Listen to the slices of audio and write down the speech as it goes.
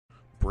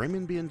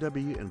Braman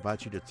BMW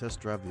invites you to test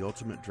drive the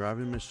ultimate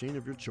driving machine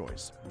of your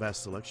choice.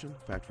 Vast selection,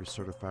 factory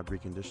certified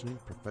reconditioning,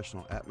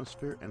 professional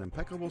atmosphere, and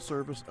impeccable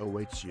service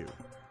awaits you.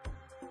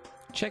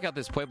 Check out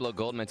this Pueblo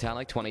Gold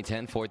Metallic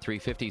 2010 Ford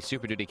 350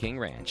 Super Duty King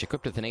Ranch,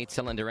 equipped with an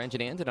 8-cylinder engine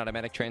and an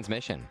automatic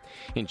transmission.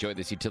 Enjoy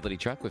this utility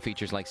truck with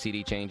features like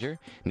CD changer,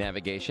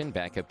 navigation,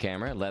 backup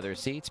camera, leather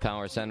seats,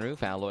 power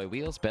sunroof, alloy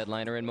wheels, bed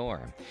liner, and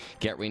more.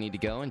 Get where you need to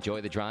go, enjoy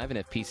the drive, and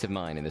have peace of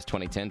mind in this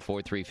 2010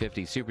 Ford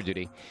 350 Super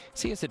Duty.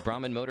 See us at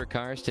Braman Motor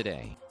Cars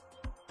today.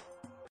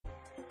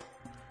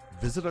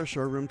 Visit our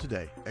showroom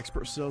today.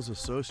 Expert sales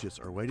associates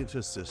are waiting to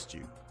assist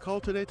you.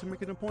 Call today to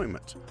make an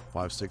appointment.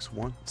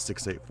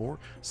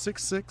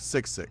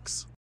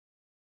 561-684-6666.